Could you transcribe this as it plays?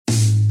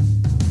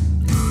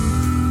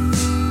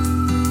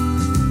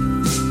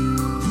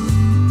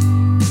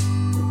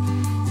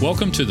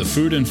Welcome to the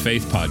Food and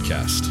Faith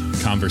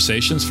Podcast,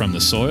 conversations from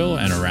the soil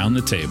and around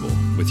the table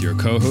with your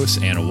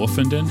co-hosts Anna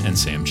Wolfenden and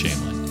Sam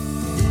Chamlin.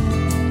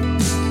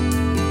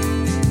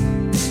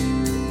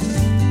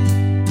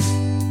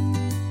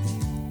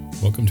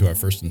 Welcome to our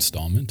first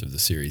installment of the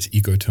series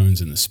Ecotones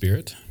in the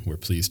Spirit. We're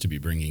pleased to be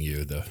bringing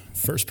you the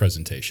first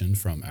presentation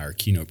from our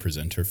keynote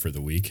presenter for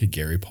the week,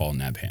 Gary Paul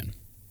Nabhan.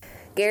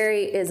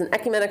 Gary is an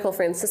ecumenical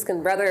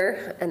Franciscan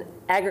brother, an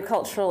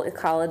agricultural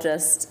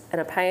ecologist, and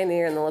a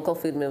pioneer in the local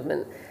food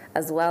movement,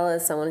 as well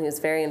as someone who's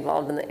very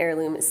involved in the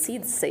heirloom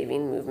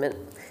seed-saving movement.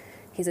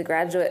 He's a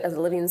graduate of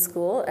the Living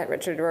School at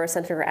Richard Rohr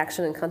Center for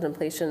Action and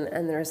Contemplation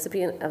and the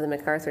recipient of the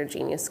MacArthur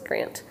Genius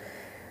Grant.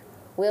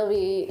 We'll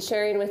be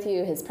sharing with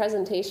you his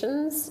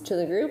presentations to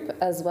the group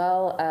as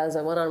well as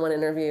a one-on-one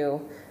interview,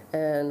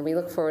 and we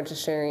look forward to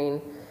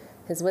sharing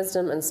his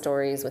wisdom and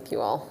stories with you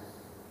all.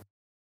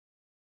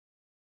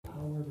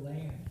 Our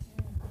land,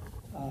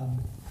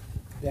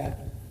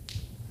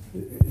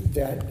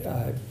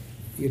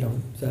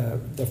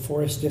 the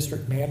forest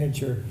district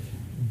manager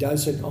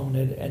doesn't own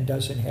it and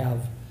doesn't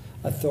have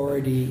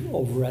authority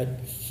over it.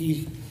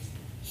 He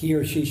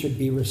or she should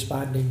be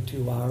responding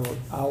to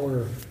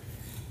our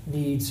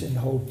needs and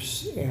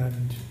hopes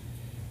and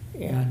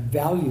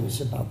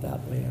values about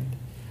that land.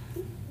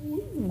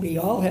 We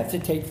all have to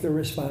take the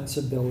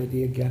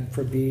responsibility again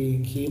for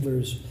being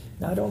healers,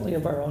 not only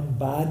of our own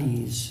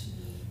bodies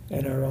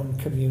and our own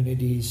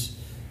communities,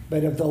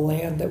 but of the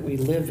land that we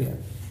live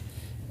in.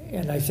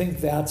 And I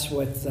think that's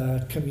what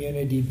the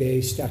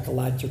community-based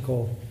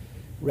ecological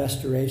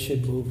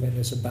restoration movement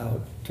is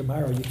about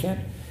tomorrow. You can't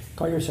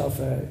call yourself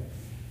a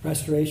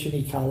restoration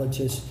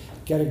ecologist,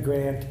 get a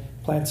grant,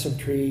 plant some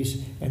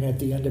trees, and at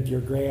the end of your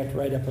grant,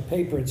 write up a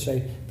paper and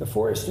say, the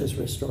forest is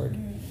restored.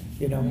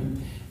 You know,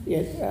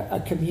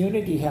 a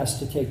community has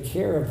to take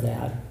care of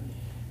that,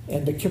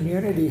 and the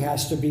community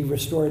has to be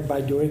restored by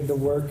doing the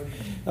work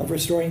of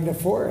restoring the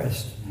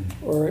forest,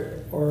 or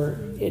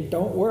it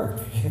don't work.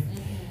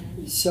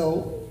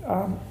 So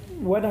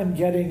what I'm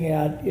getting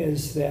at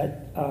is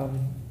that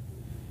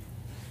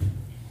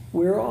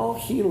we're all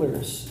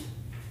healers,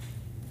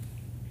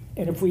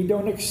 and if we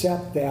don't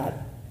accept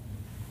that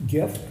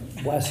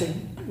gift,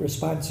 blessing,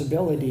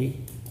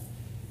 responsibility,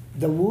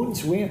 the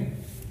wounds win.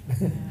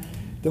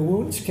 The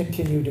wounds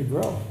continue to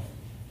grow.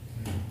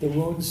 The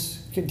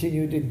wounds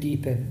continue to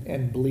deepen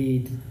and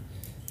bleed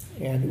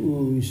and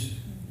ooze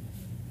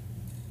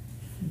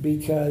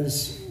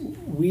because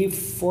we've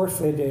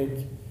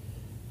forfeited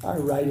our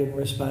right and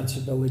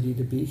responsibility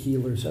to be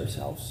healers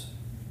ourselves.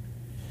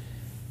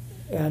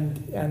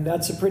 And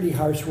that's a pretty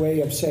harsh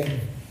way of saying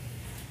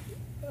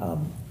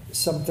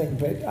something,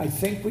 but I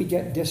think we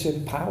get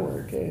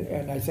disempowered,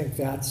 and I think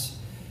that's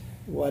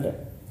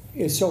what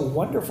is so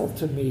wonderful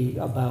to me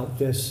about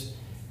this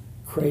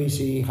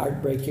crazy,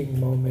 heartbreaking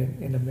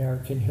moment in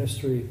American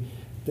history,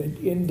 that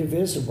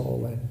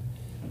indivisible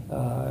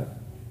and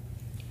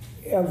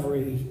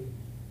every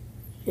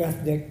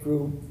ethnic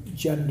group,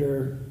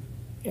 gender,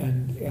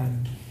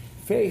 and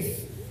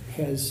faith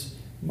has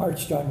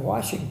marched on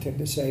Washington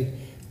to say,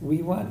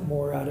 we want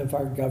more out of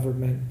our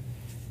government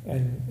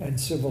and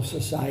civil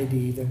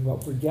society than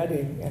what we're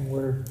getting, and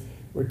we're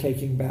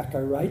taking back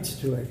our rights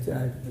to it.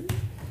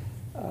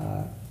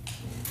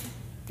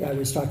 I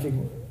was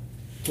talking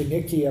to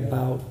Nikki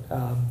about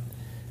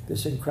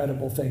this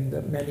incredible thing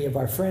that many of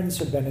our friends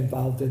have been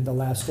involved in the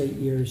last 8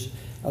 years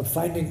of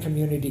finding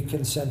community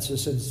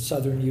consensus in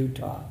southern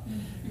Utah.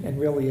 And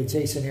really it's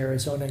in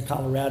Arizona and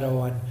Colorado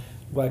on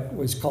what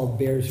was called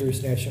Bears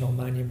Ears National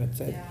Monument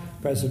that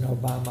President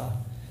Obama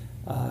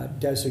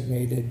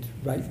designated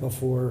right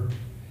before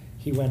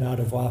he went out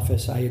of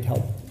office. I had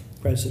helped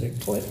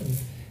President Clinton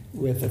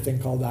with a thing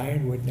called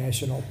Ironwood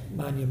National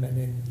Monument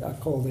in a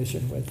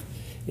coalition with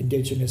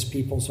indigenous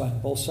peoples on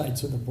both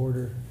sides of the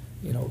border,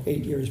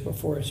 8 years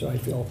before. So I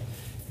feel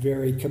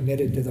very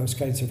committed to those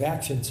kinds of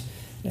actions.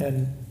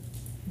 And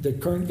the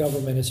current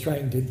government is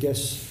trying to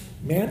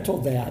dismantle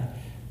that.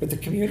 But the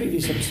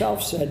communities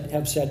themselves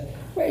have said,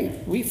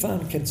 wait, we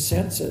found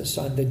consensus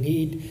on the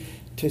need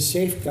to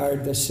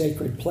safeguard the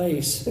sacred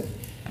place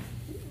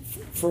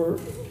for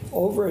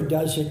over a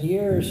dozen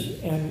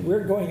years, and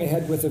we're going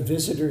ahead with a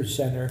visitor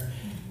center,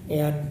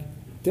 and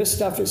this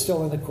stuff is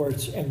still in the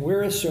courts, and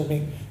we're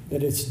assuming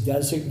that it's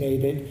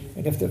designated,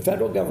 and if the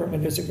federal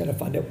government isn't going to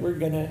fund it, we're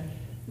going to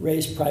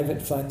raise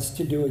private funds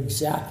to do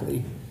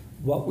exactly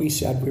what we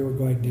said we were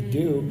going to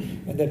do,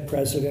 and that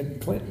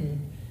President Clinton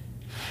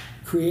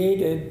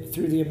created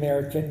through the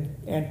American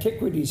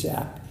Antiquities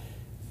Act,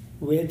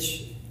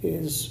 which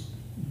is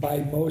by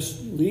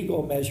most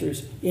legal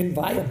measures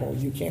inviolable.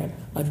 You can't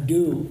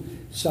undo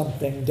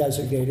something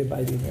designated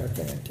by the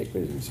American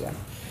Antiquities Act.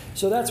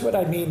 So that's what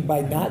I mean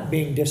by not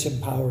being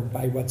disempowered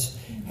by what's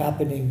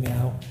happening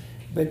now.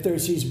 But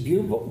there's these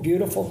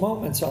beautiful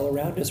moments all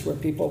around us where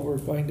people were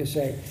going to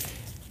say,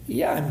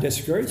 yeah, I'm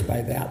discouraged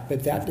by that,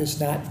 but that does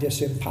not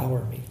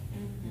disempower me.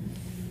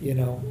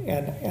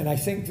 And I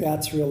think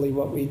that's really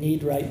what we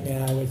need right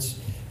now. It's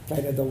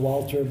kind of the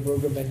Walter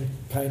Brueggemann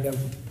kind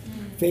of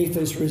faith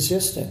is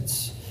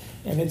resistance.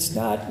 And it's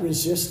not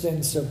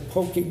resistance of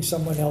poking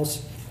someone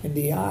else in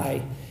the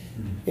eye.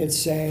 It's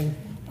saying,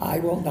 I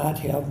will not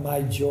have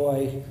my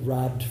joy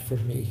robbed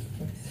from me.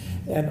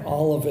 And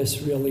all of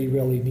us really,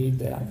 really need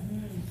that.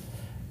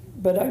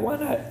 But I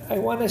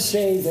want to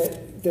say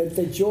that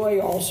the joy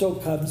also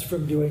comes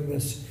from doing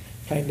this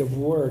kind of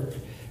work,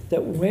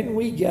 that when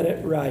we get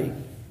it right,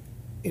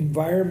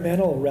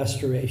 environmental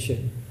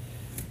restoration,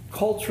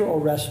 cultural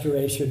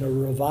restoration, or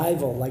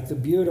revival, like the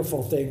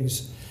beautiful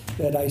things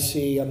that I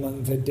see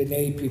among the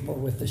Dene people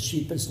with the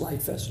Sheep is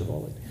Life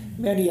Festival and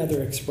many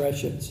other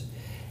expressions,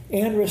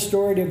 and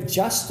restorative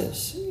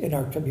justice in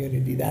our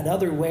community, that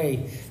other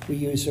way we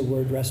use the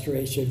word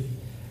restoration,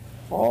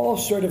 all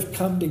sort of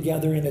come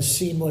together in a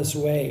seamless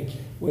way,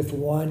 with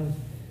one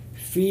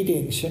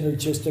feeding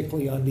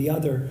synergistically on the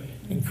other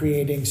and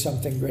creating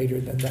something greater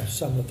than the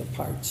sum of the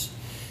parts.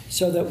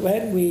 So that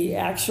when we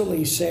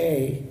actually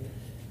say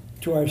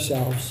to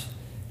ourselves,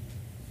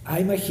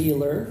 I'm a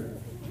healer,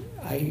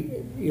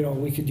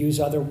 we could use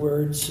other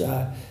words,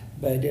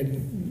 but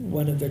in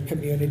one of the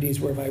communities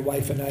where my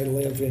wife and I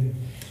live in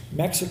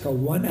Mexico,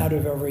 1 out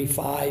of every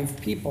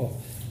 5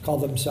 people call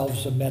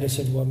themselves a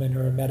medicine woman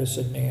or a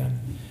medicine man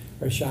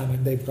or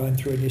shaman. They've gone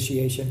through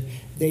initiation.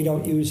 They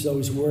don't use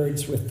those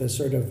words with the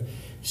sort of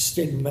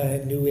stigma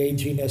and new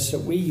aginess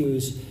that we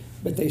use,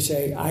 but they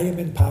say, I am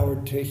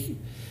empowered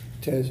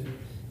to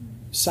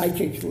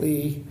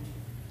psychically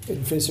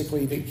and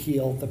physically to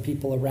heal the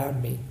people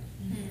around me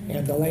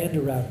and the land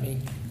around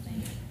me.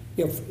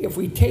 If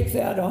we take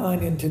that on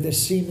into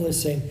this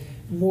seamless thing,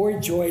 more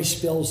joy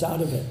spills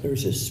out of it.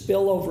 There's a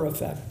spillover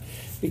effect,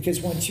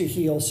 because once you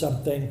heal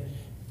something,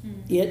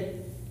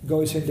 it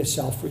goes into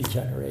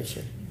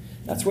self-regeneration.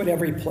 That's what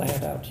every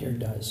plant out here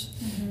does.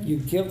 You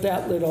give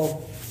that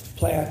little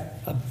plant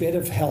a bit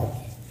of help,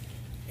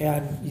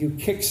 and you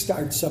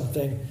kickstart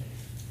something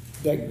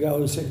that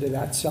goes into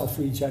that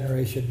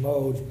self-regeneration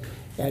mode,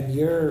 and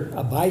you're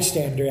a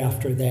bystander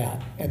after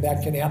that. And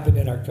that can happen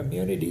in our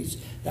communities.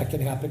 That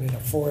can happen in a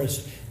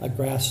forest, a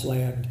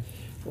grassland,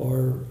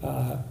 or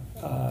a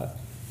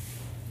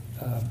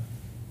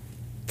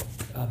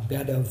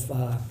bed of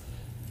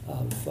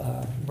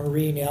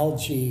marine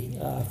algae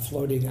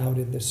floating out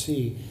in the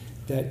sea.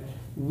 That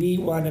we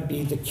want to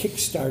be the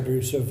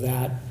kickstarters of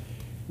that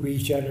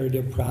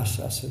regenerative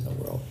process in the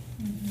world.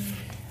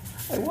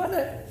 I want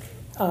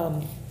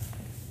to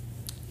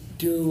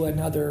do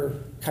another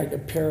kind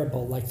of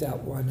parable like that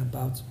one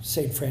about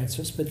St.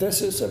 Francis, but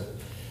this is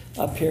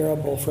a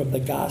parable from the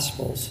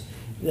Gospels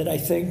that I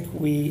think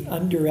we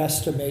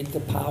underestimate the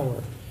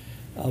power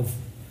of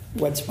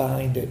what's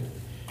behind it.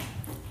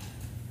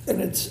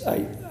 And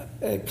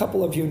a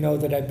couple of you know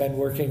that I've been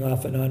working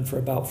off and on for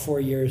about 4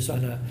 years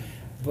on a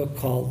book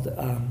called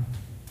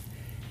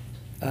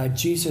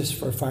Jesus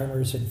for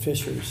Farmers and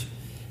Fishers,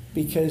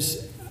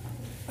 because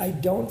I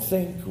don't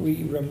think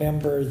we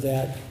remember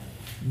that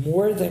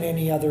more than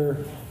any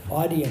other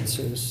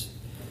audiences,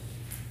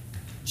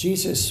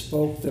 Jesus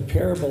spoke the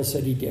parables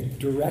that he did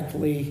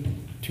directly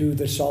to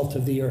the salt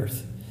of the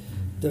earth,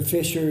 the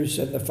fishers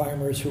and the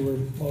farmers who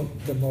were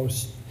the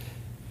most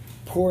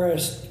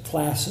poorest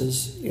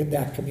classes in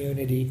that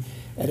community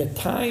at a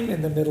time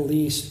in the Middle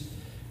East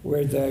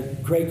where the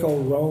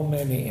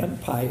Greco-Roman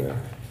Empire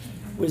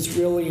was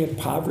really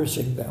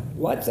impoverishing them.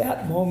 What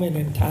that moment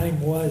in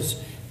time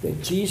was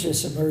that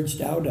Jesus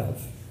emerged out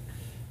of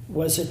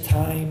was a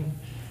time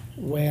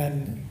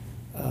when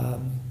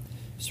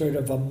sort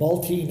of a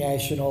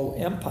multinational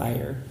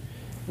empire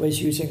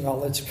was using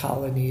all its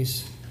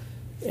colonies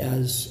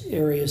as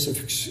areas of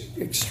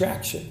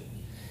extraction.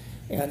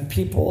 And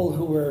people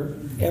who were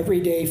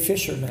everyday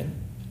fishermen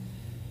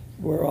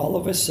were all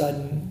of a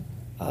sudden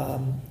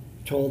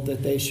told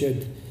that they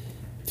should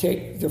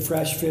take the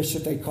fresh fish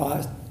that they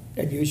caught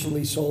and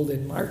usually sold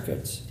in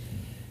markets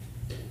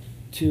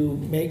to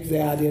make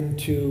that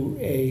into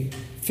a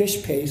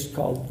fish paste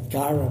called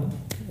garum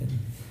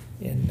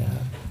in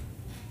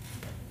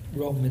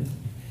Roman,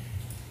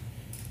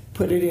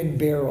 put it in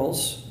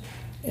barrels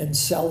and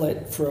sell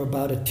it for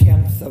about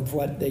 1/10 of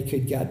what they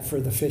could get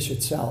for the fish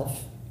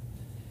itself,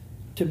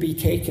 to be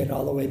taken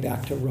all the way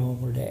back to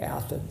Rome or to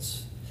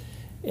Athens.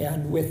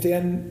 And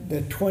within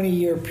the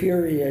 20-year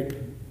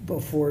period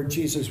before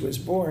Jesus was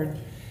born,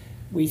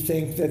 we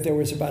think that there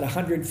was about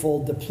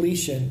 100-fold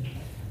depletion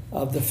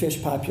of the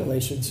fish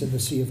populations in the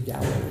Sea of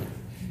Galilee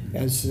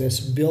as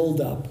this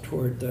build-up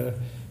toward the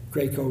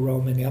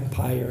Greco-Roman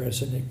Empire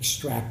as an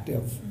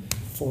extractive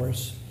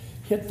force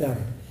hit them.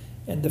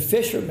 And the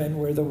fishermen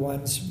were the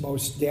ones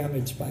most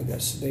damaged by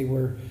this. They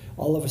were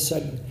all of a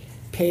sudden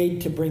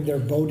paid to bring their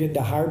boat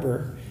into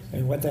harbor.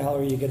 And what the hell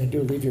are you going to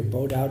do? Leave your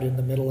boat out in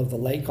the middle of the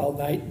lake all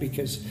night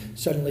because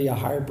suddenly a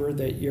harbor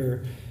that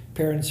your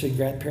parents and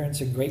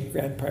grandparents and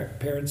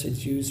great-grandparents had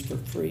used for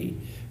free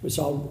was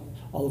all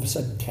of a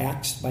sudden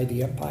taxed by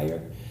the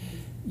empire.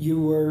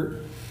 You were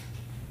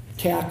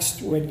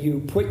taxed when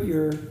you put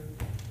your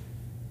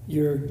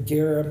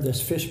garum,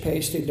 this fish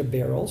paste, into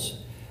barrels.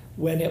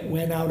 When it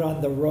went out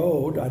on the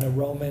road, on a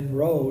Roman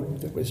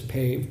road that was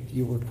paved,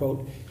 you were,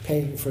 quote,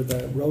 paying for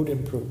the road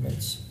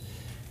improvements.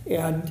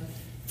 And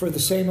for the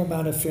same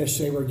amount of fish,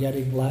 they were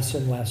getting less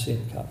and less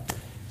income.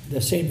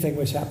 The same thing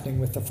was happening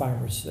with the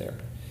farmers there,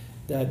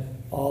 that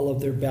all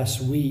of their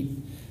best wheat,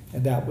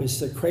 and that was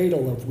the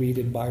cradle of wheat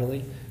and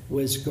barley,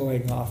 was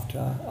going off to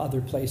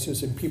other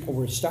places, and people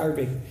were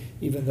starving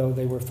even though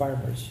they were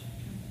farmers.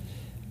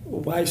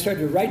 Why I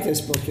started to write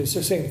this book is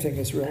the same thing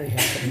is really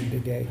happening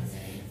today.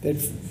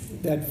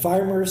 That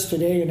farmers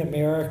today in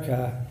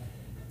America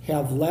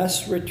have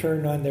less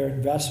return on their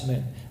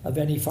investment of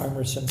any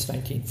farmer since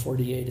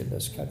 1948 in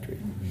this country.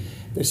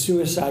 The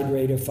suicide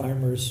rate of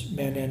farmers,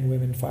 men and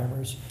women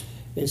farmers,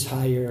 is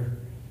higher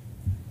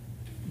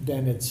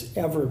than it's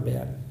ever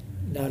been,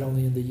 not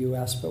only in the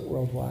US but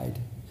worldwide.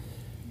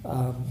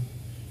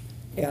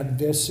 And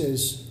this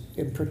is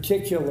in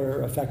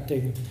particular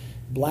affecting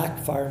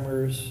black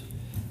farmers,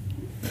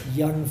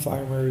 young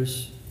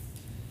farmers,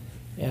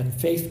 and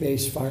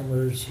faith-based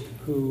farmers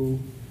who,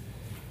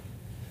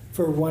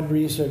 for one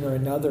reason or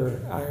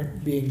another,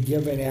 aren't being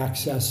given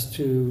access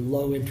to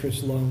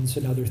low-interest loans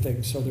and other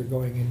things, so they're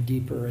going in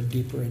deeper and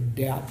deeper in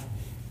debt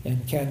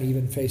and can't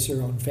even face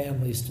their own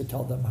families to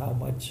tell them how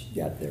much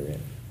debt they're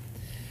in.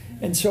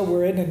 And so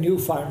we're in a new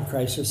farm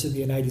crisis in the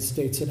United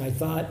States, and I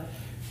thought,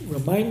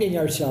 reminding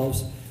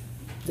ourselves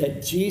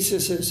that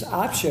Jesus'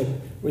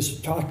 option was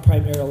to talk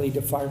primarily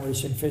to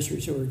farmers and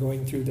fishers who were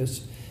going through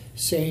this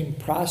same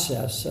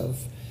process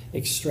of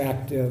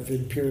extractive,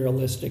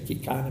 imperialistic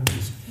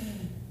economies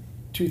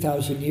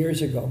 2,000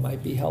 years ago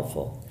might be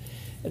helpful.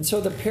 And so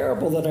the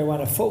parable that I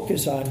want to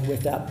focus on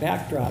with that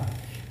backdrop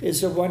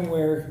is the one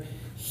where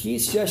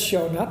he's just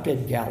shown up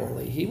in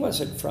Galilee. He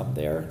wasn't from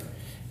there.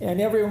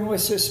 And everyone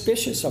was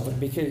suspicious of him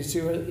because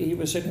he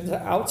was an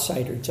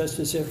outsider, just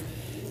as if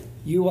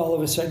you all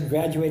of a sudden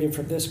graduated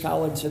from this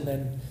college and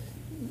then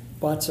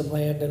bought some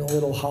land in a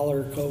little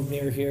holler cove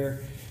near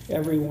here.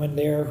 Everyone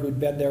there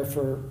who'd been there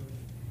for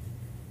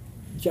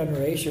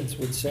generations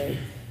would say,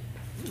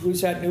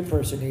 who's that new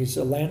person? He's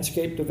a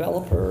landscape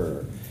developer? Or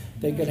are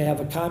they going to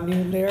have a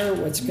commune there?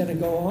 What's going to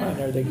go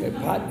on? Are they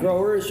pot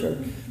growers? Or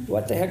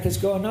what the heck is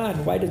going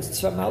on? Why did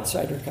some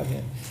outsider come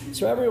in?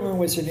 So everyone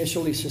was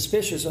initially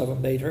suspicious of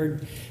him. They'd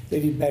heard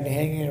that he'd been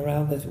hanging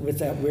around with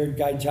that weird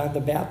guy John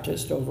the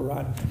Baptist over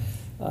on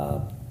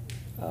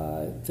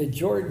the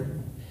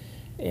Jordan.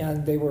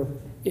 And they were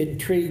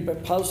intrigued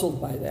but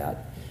puzzled by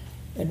that.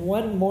 And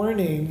one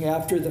morning,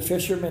 after the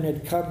fishermen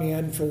had come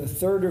in for the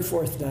third or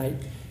fourth night,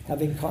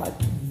 having caught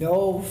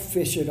no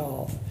fish at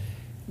all,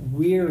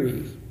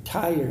 weary,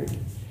 tired,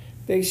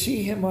 they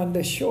see him on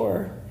the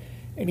shore,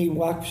 and he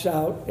walks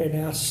out and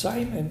asks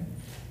Simon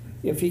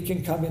if he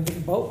can come into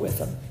the boat with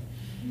him.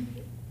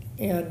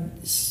 And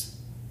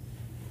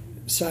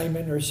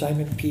Simon, or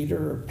Simon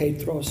Peter, or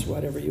Petros,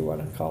 whatever you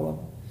want to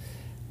call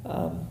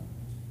him,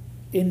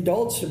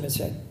 indulged him and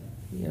said,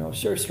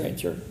 sure,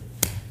 stranger,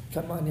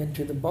 come on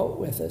into the boat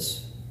with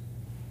us.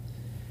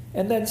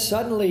 And then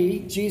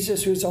suddenly,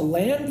 Jesus, who's a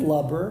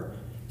landlubber,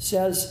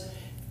 says,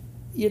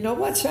 you know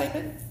what,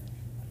 Simon?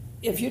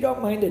 If you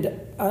don't mind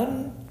it,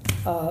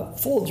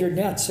 unfold your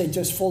nets. They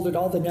just folded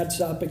all the nets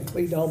up and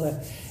cleaned all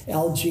the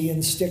algae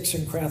and sticks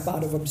and crap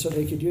out of them so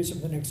they could use them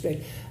the next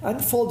day.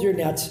 Unfold your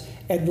nets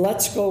and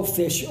let's go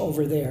fish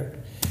over there.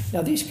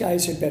 Now, these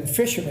guys had been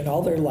fishermen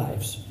all their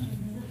lives.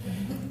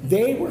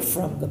 They were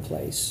from the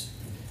place.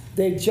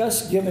 They'd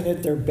just given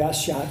it their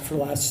best shot for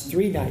the last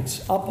 3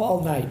 nights, up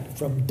all night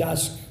from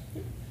dusk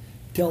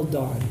till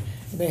dawn.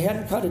 And they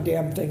hadn't caught a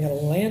damn thing, and a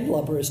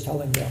landlubber is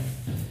telling them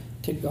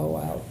to go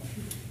out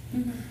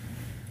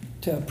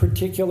to a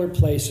particular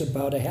place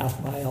about a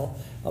half mile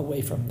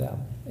away from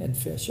them and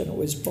fish. And it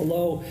was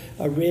below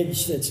a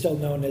ridge that's still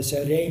known as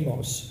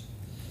Eremos,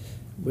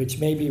 which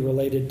may be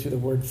related to the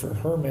word for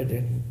hermit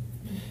in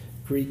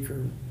Greek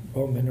or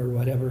Roman or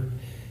whatever.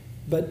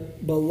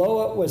 But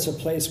below it was a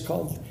place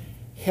called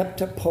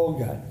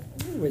Heptapoga,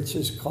 which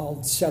is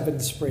called Seven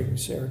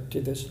Springs there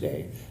to this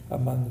day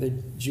among the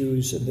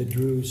Jews and the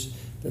Druze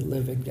that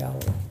live in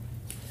Galilee.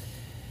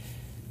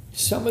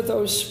 Some of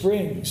those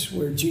springs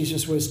where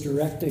Jesus was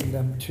directing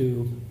them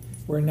to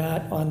were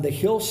not on the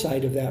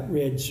hillside of that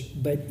ridge,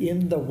 but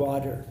in the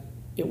water.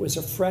 It was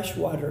a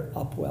freshwater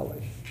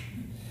upwelling.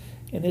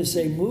 And as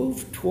they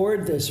moved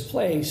toward this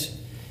place,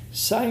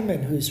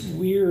 Simon, who's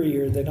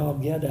wearier than all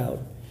get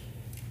out,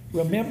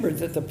 remembered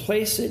that the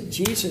place that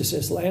Jesus,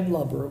 as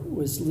landlubber,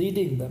 was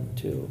leading them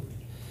to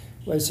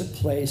was a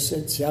place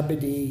that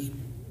Zebedee,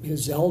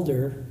 his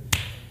elder,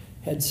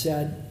 had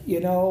said,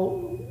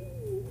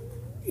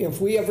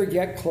 if we ever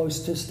get close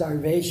to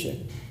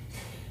starvation,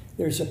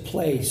 there's a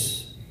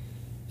place,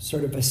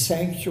 sort of a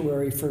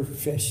sanctuary for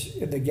fish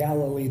in the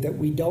Galilee that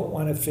we don't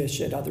want to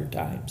fish at other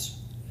times.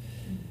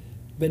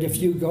 But if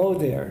you go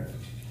there,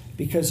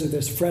 because of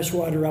this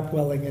freshwater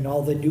upwelling and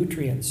all the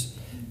nutrients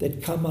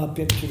that come up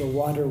into the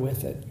water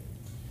with it,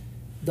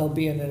 there'll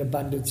be an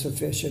abundance of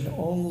fish, and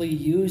only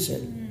use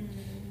it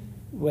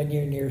when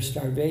you're near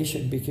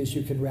starvation because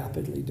you can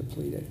rapidly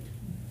deplete it.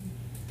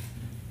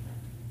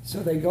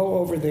 So they go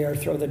over there,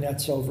 throw the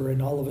nets over,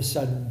 and all of a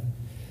sudden,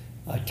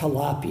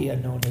 tilapia,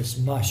 known as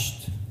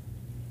mushed,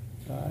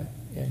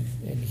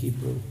 in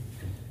Hebrew.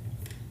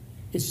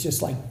 It's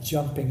just like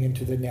jumping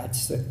into the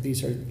nets. That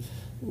these are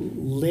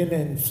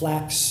linen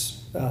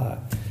flax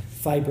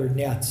fiber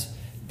nets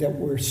that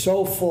were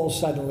so full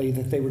suddenly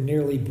that they were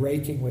nearly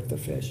breaking with the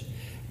fish.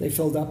 They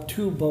filled up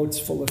 2 boats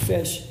full of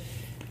fish,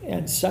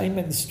 and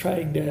Simon's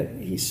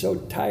he's so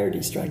tired,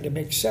 he's trying to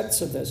make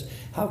sense of this.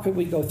 How could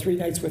we go 3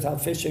 nights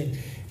without fishing,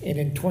 and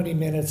in 20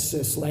 minutes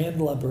this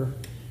landlubber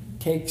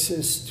takes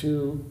us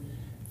to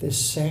this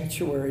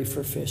sanctuary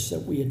for fish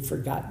that we had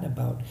forgotten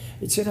about.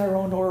 It's in our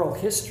own oral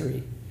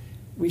history.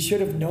 We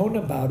should have known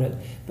about it,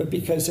 but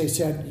because they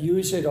said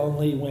use it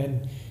only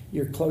when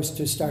you're close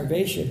to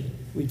starvation,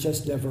 we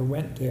just never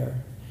went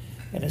there.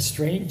 And a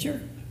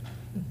stranger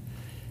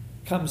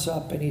comes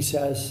up and he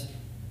says,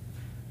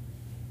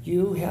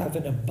 you have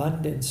an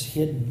abundance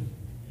hidden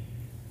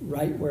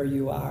right where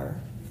you are,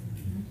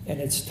 and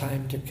it's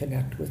time to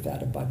connect with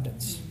that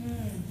abundance.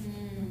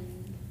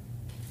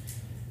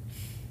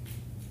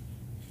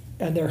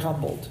 And they're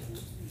humbled.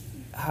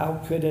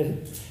 How could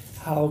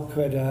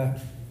a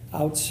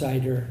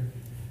outsider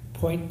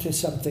point to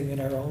something in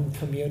our own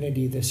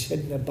community, this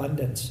hidden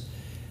abundance,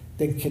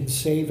 that can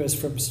save us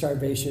from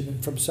starvation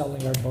and from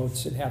selling our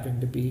boats and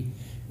having to be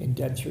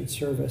indentured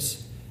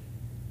service?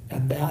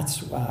 And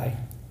that's why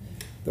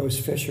those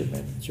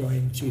fishermen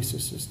joined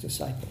Jesus'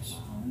 disciples.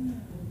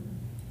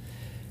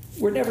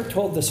 We're never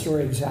told the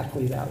story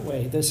exactly that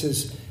way. This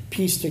is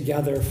pieced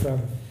together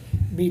from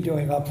me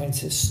doing all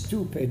kinds of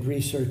stupid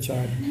research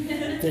on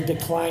the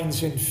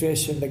declines in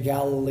fish in the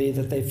Galilee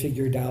that they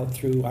figured out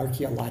through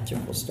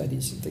archaeological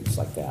studies and things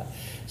like that.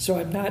 So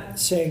I'm not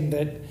saying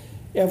that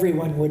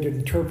everyone would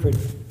interpret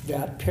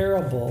that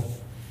parable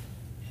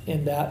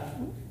in that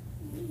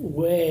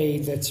way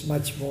that's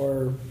much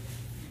more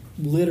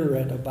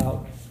literate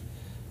about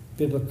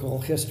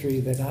biblical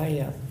history than I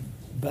am.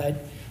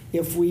 But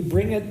if we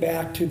bring it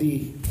back to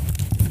the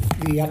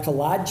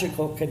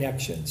ecological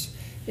connections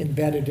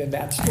embedded in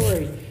that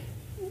story,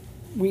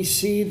 we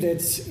see that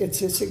it's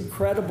this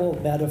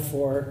incredible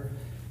metaphor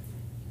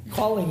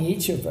calling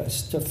each of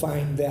us to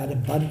find that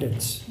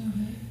abundance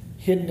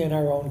hidden in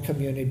our own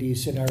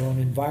communities, in our own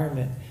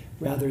environment,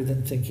 rather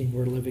than thinking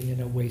we're living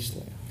in a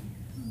wasteland.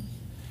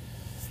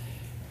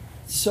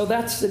 So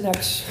that's the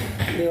next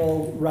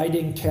little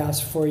writing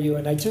task for you,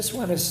 and I just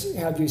want to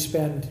have you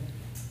spend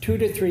 2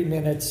 to 3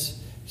 minutes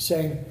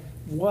saying,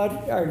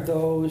 what are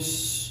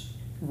those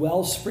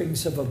well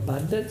springs of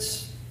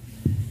abundance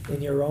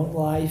in your own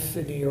life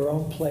and in your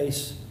own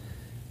place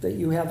that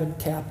you haven't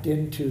tapped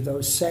into,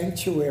 those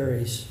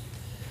sanctuaries?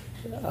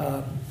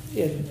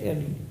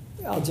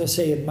 I'll just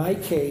say in my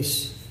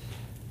case,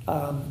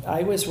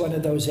 I was one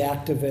of those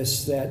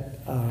activists that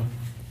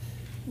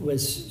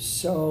was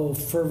so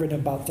fervent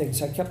about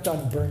things. I kept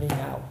on burning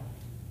out.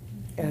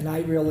 And I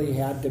really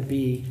had to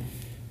be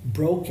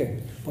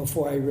broken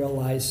before I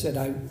realized that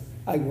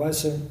I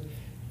wasn't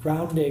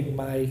grounding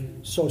my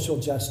social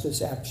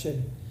justice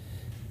action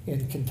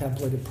in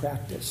contemplative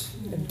practice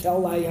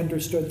until I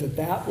understood that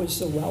that was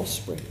the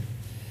wellspring.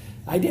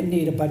 I didn't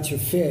need a bunch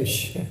of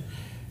fish.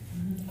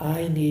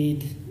 I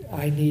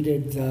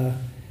needed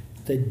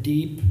the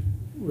deep,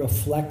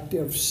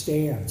 reflective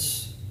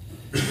stance.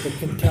 The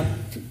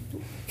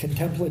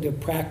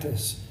contemplative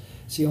practice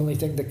is the only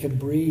thing that can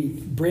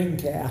bring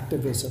to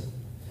activism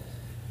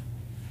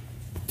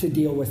to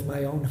deal with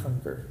my own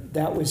hunger.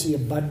 That was the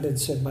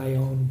abundance in my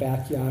own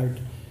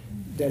backyard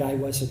that I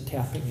wasn't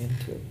tapping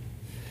into.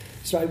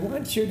 So I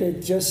want you to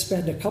just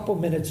spend a couple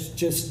minutes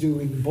just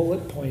doing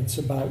bullet points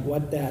about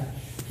what that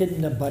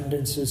hidden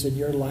abundance is in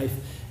your life,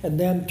 and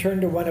then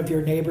turn to one of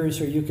your neighbors,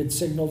 or you could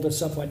signal to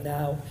someone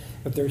now.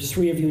 If there's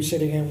 3 of you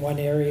sitting in one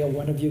area,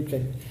 one of you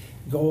can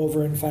go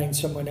over and find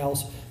someone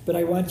else. But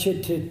I want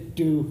you to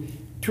do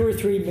 2 or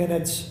 3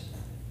 minutes,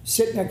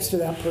 sit next to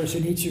that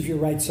person, each of you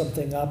write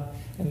something up,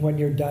 and when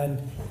you're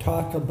done,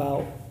 talk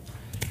about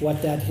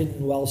what that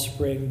hidden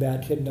wellspring,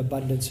 that hidden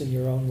abundance in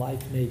your own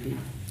life may be.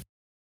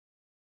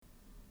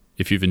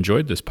 If you've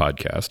enjoyed this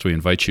podcast, we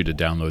invite you to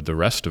download the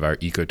rest of our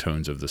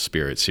Ecotones of the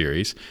Spirit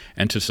series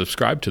and to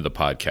subscribe to the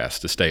podcast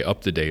to stay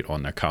up to date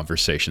on the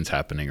conversations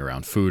happening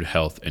around food,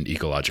 health, and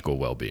ecological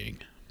well-being.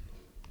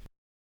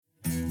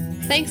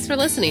 Thanks for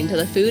listening to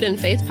the Food and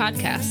Faith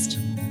Podcast.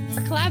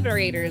 Our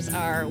collaborators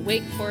are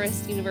Wake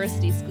Forest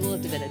University School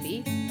of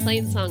Divinity,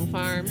 Plainsong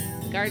Farm,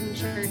 Garden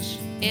Church,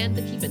 and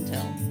the Keep and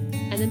Till.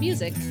 And the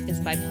music is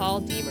by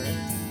Paul Deemer.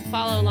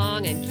 Follow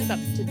along and keep up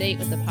to date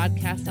with the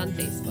podcast on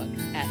Facebook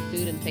at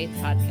Food and Faith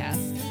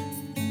Podcast,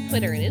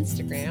 Twitter and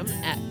Instagram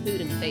at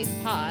Food and Faith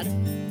Pod,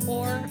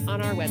 or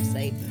on our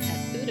website at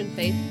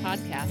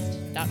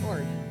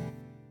foodandfaithpodcast.org.